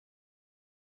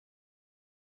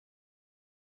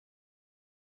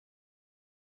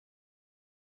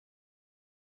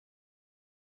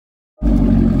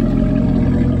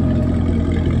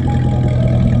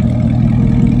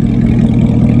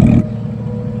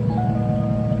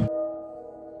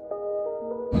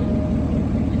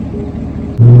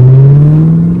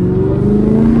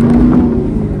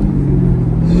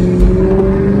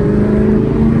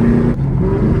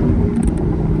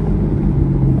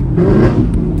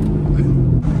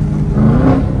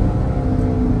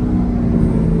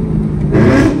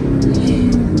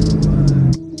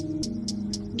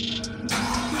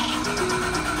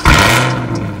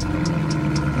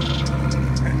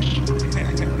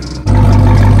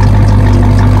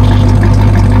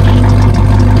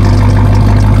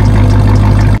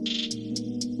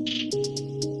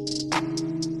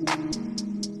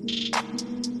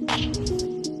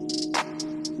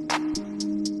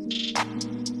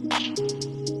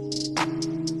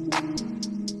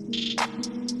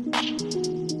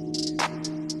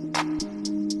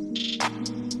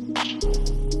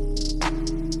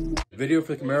video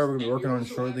for the Camaro we're gonna be working on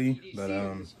shortly, but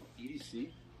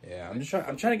yeah, I'm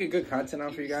trying to get good content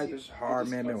out for you guys. It's hard,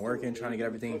 man. Been working, trying to get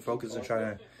everything focused and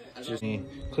trying to just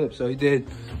clip. So he did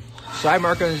side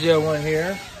marker on the Zl1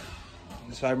 here,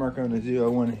 the side marker on the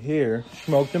Zl1 here.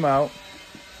 Smoked him out.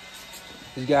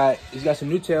 He's got some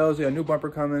new tails. He got a new bumper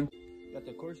coming. Got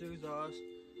the Corsa exhaust.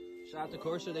 Shout out to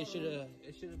Corsa. They should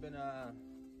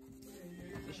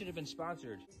have been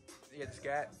sponsored. You got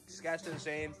the Scat's still the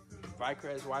same.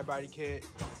 Vicrez wide body kit.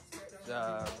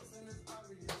 Got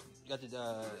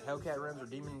the Hellcat rims or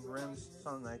Demon rims,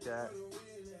 something like that.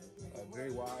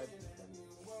 Very wide.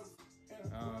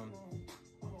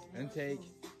 Intake,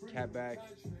 CatBack,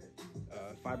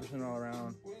 5% all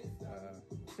around.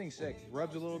 This thing's sick.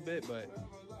 Rubs a little bit, but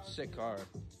sick car.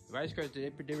 The vice skirts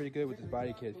did really good with this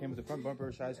body kit. Came with the front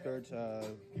bumper, side skirts,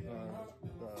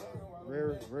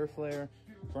 rear flare,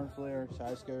 front flare,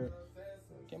 side skirt.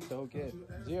 Came with the whole kit.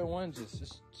 Zl1's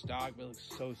just stock, but it looks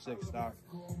so sick. Stock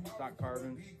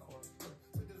carbon.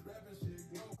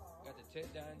 Got the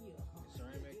tint done,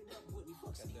 ceramic.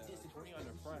 Got the 20 on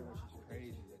the front, which is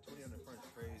crazy. The 20 on the front is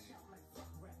crazy.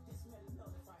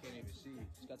 Can't even see.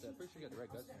 It's got the, pretty sure you got the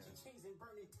right guts in it.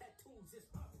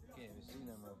 Can't even see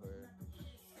them over here.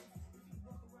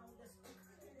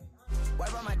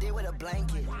 Wipe on my dick with a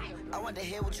blanket. I want to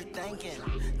hear what you thinking.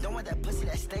 Don't want that pussy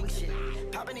that stink shit.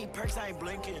 Popping these perks, I ain't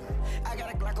blinking. I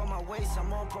got a Glock on my waist,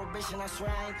 I'm on probation, I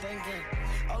swear I ain't thinking.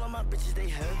 All of my bitches, they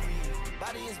heavy.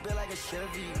 Body is built like a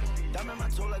Chevy. Diamond my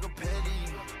toe like a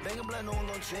petty. Banging blood, no one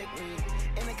gon' check me.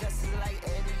 In the cuts like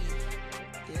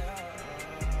Eddie. Yeah.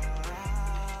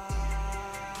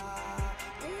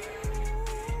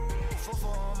 Full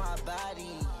on my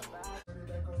body.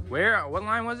 Where? What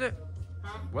line was it?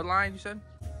 What line you said?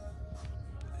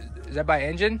 Is that by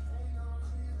engine?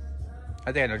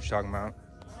 I think I know what you're talking about.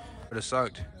 Would have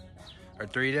sucked. Or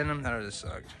 3 denim, that would have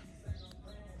sucked.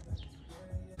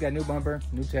 Got new bumper,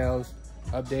 new tails,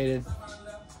 updated.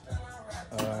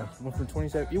 Went from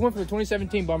 27. You went from the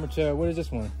 2017 bumper to what is this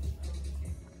one?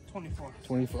 24.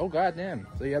 24. Oh goddamn!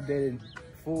 So you updated,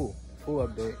 full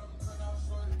update.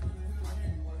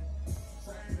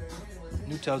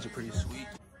 New tails are pretty sweet.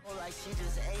 Like she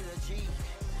just ate a G.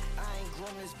 I ain't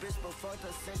grown this bitch but fucked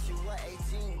her since she was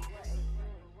 18.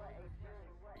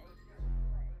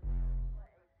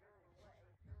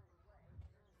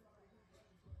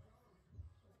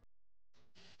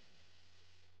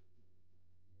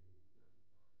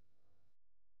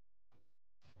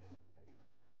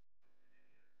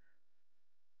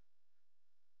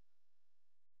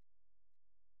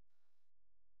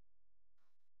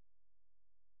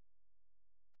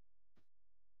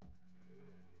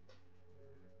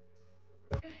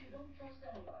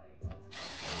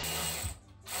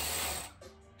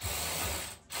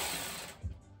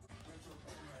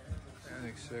 That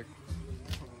looks sick.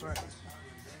 Right.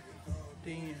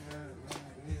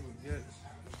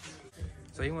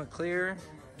 So you went clear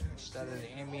instead of the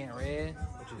ambient red,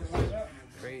 which is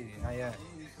crazy. Not yet.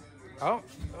 Oh,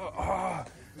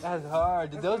 that's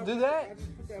hard. Did those do that?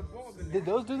 Did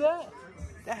those do that?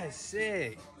 That is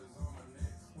sick.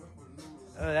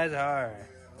 Oh, that's hard.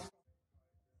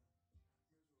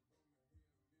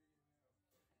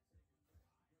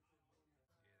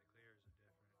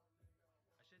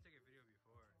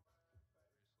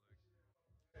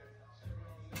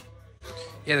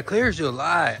 Yeah, the clears do a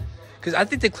lot. Cause I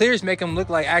think the clears make them look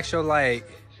like actual, like,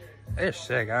 they're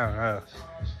sick, I don't know.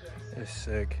 They're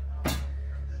sick.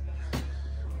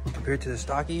 Compared to the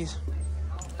stockies,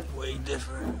 way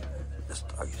different. The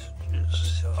stockies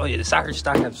just, oh yeah, the soccer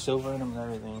stock have silver in them and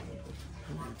everything.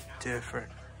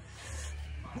 Different.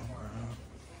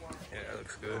 Yeah, that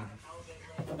looks good.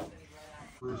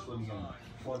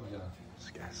 This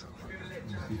guy's so fucking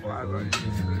wide.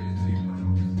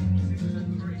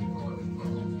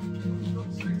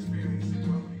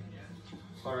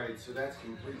 All right, so that's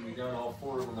completely done. All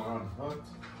 4 of them are unhooked.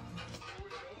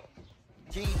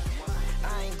 G,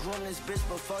 I ain't grown this bitch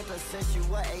but fucked her since she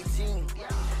was 18.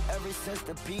 Ever since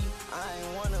the P, I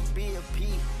ain't wanna be a P.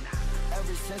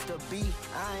 Ever since the B,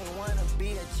 I ain't wanna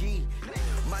be a G.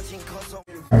 Matching Corsa.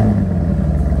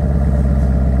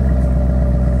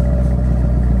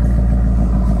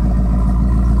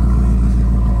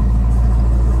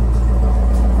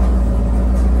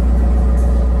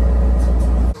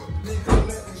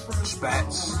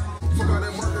 Spats.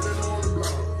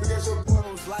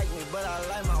 Like me, but I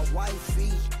like my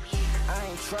wifey. I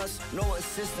ain't trust no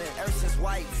assistant ever since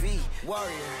White V. Warrior.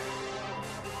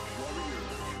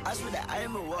 I swear that I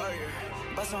am a warrior.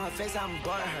 Bust on her face, I'm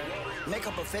bar her. Make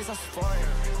up her face, I'm for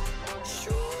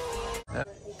her.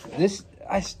 This,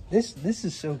 This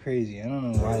is so crazy. I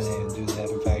don't know why they didn't do that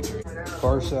in factory.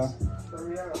 Corsa.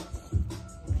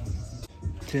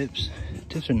 Tips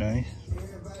are nice.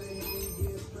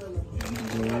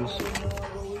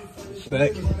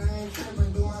 Back.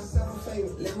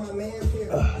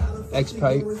 X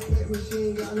pipe.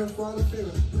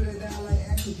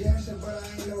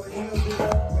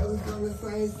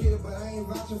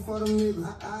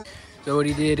 So what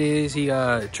he did is he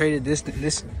traded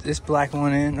this black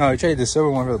one in. Oh, he traded the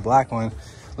silver one for the black one.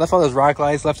 Left all those rock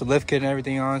lights, left the lift kit and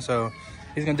everything on. So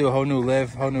he's gonna do a whole new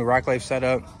lift, whole new rock light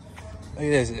setup. Look at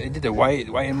this. He did the white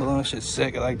emblem. Shit's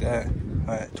sick. I like that.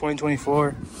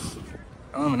 2024.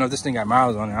 I don't even know if this thing got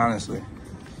miles on it, honestly.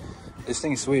 This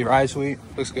thing's sweet, rides sweet.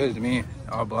 Looks good to me.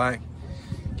 All black.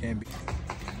 Can't be.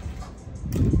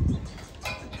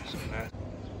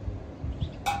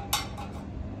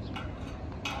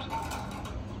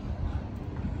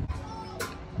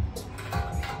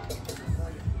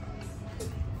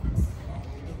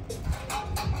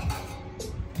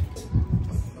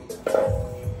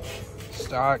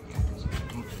 Stock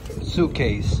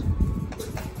suitcase.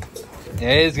 Yeah,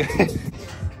 it's good.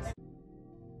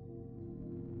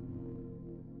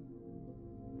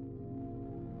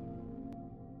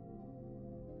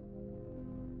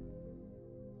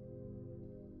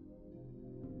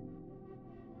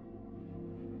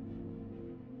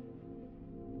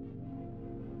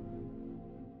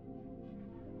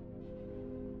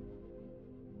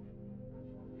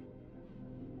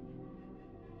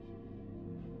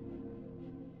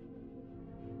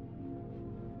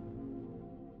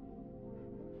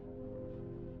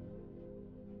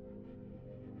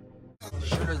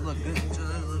 Sure does look good. Sure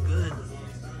does look good.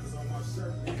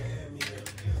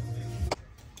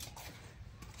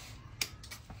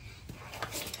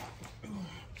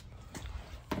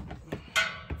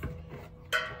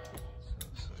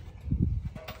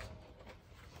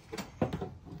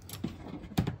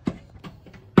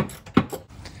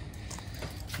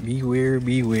 Beware,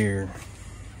 beware.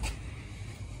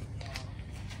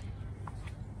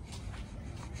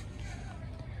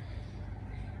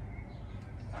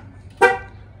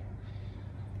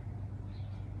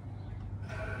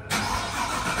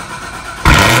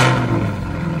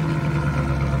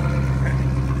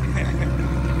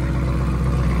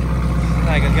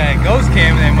 Like a guy ghost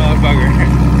cam that motherfucker.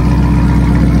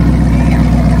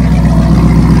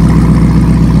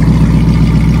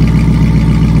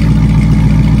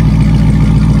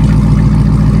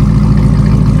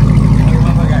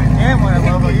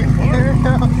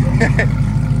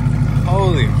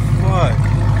 Holy fuck.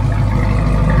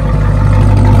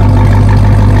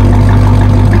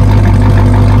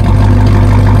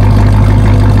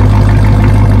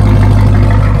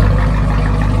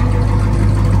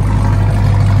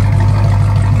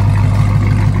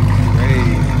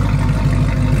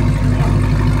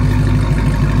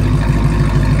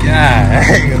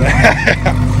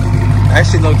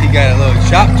 Actually, low-key got a little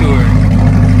shop tour.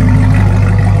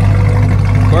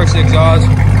 Corsa exhaust,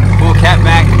 full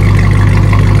CatBack.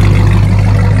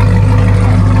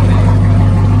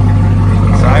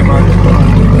 Side markers.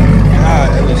 God,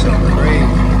 that looks so crazy.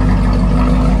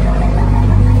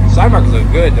 Side markers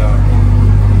look good though.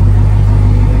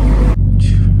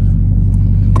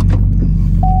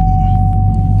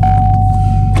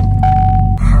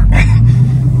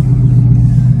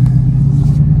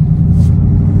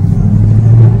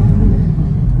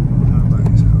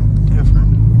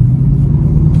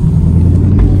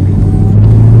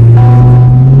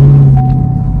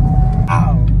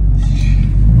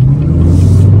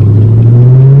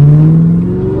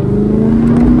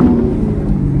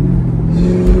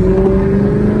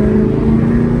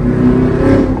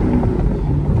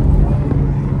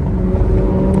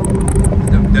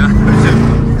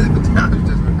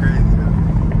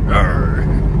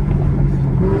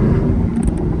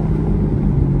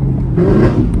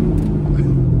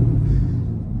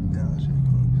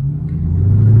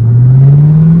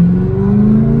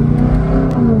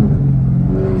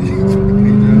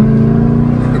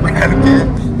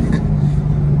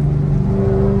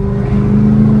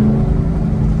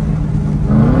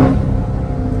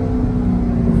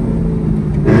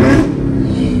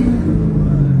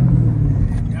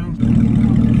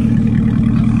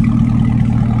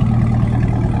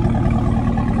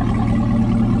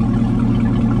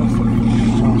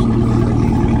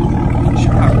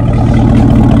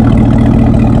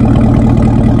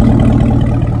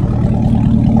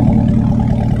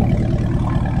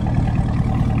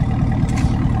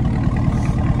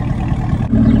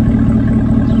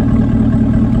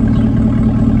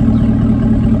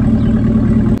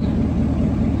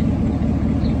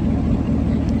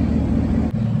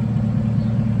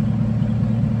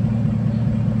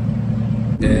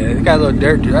 It got a little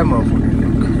dirt to that motherfucker.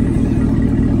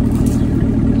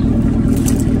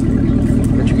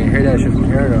 Bet you can hear that shit from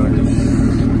here though.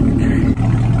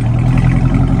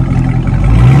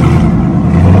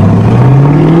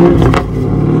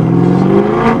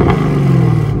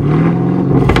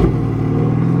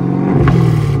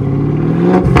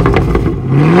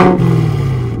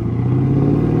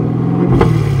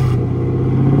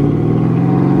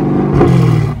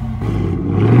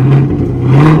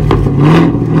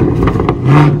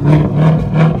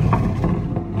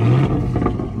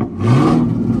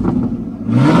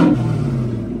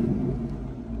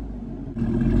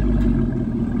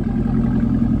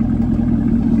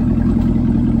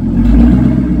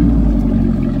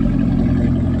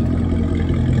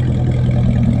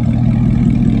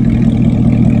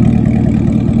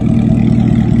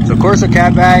 Corsa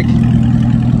CatBack.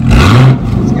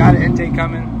 It's got an intake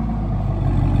coming.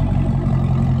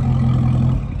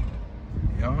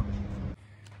 Yo,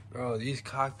 bro, these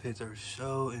cockpits are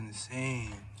so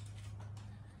insane.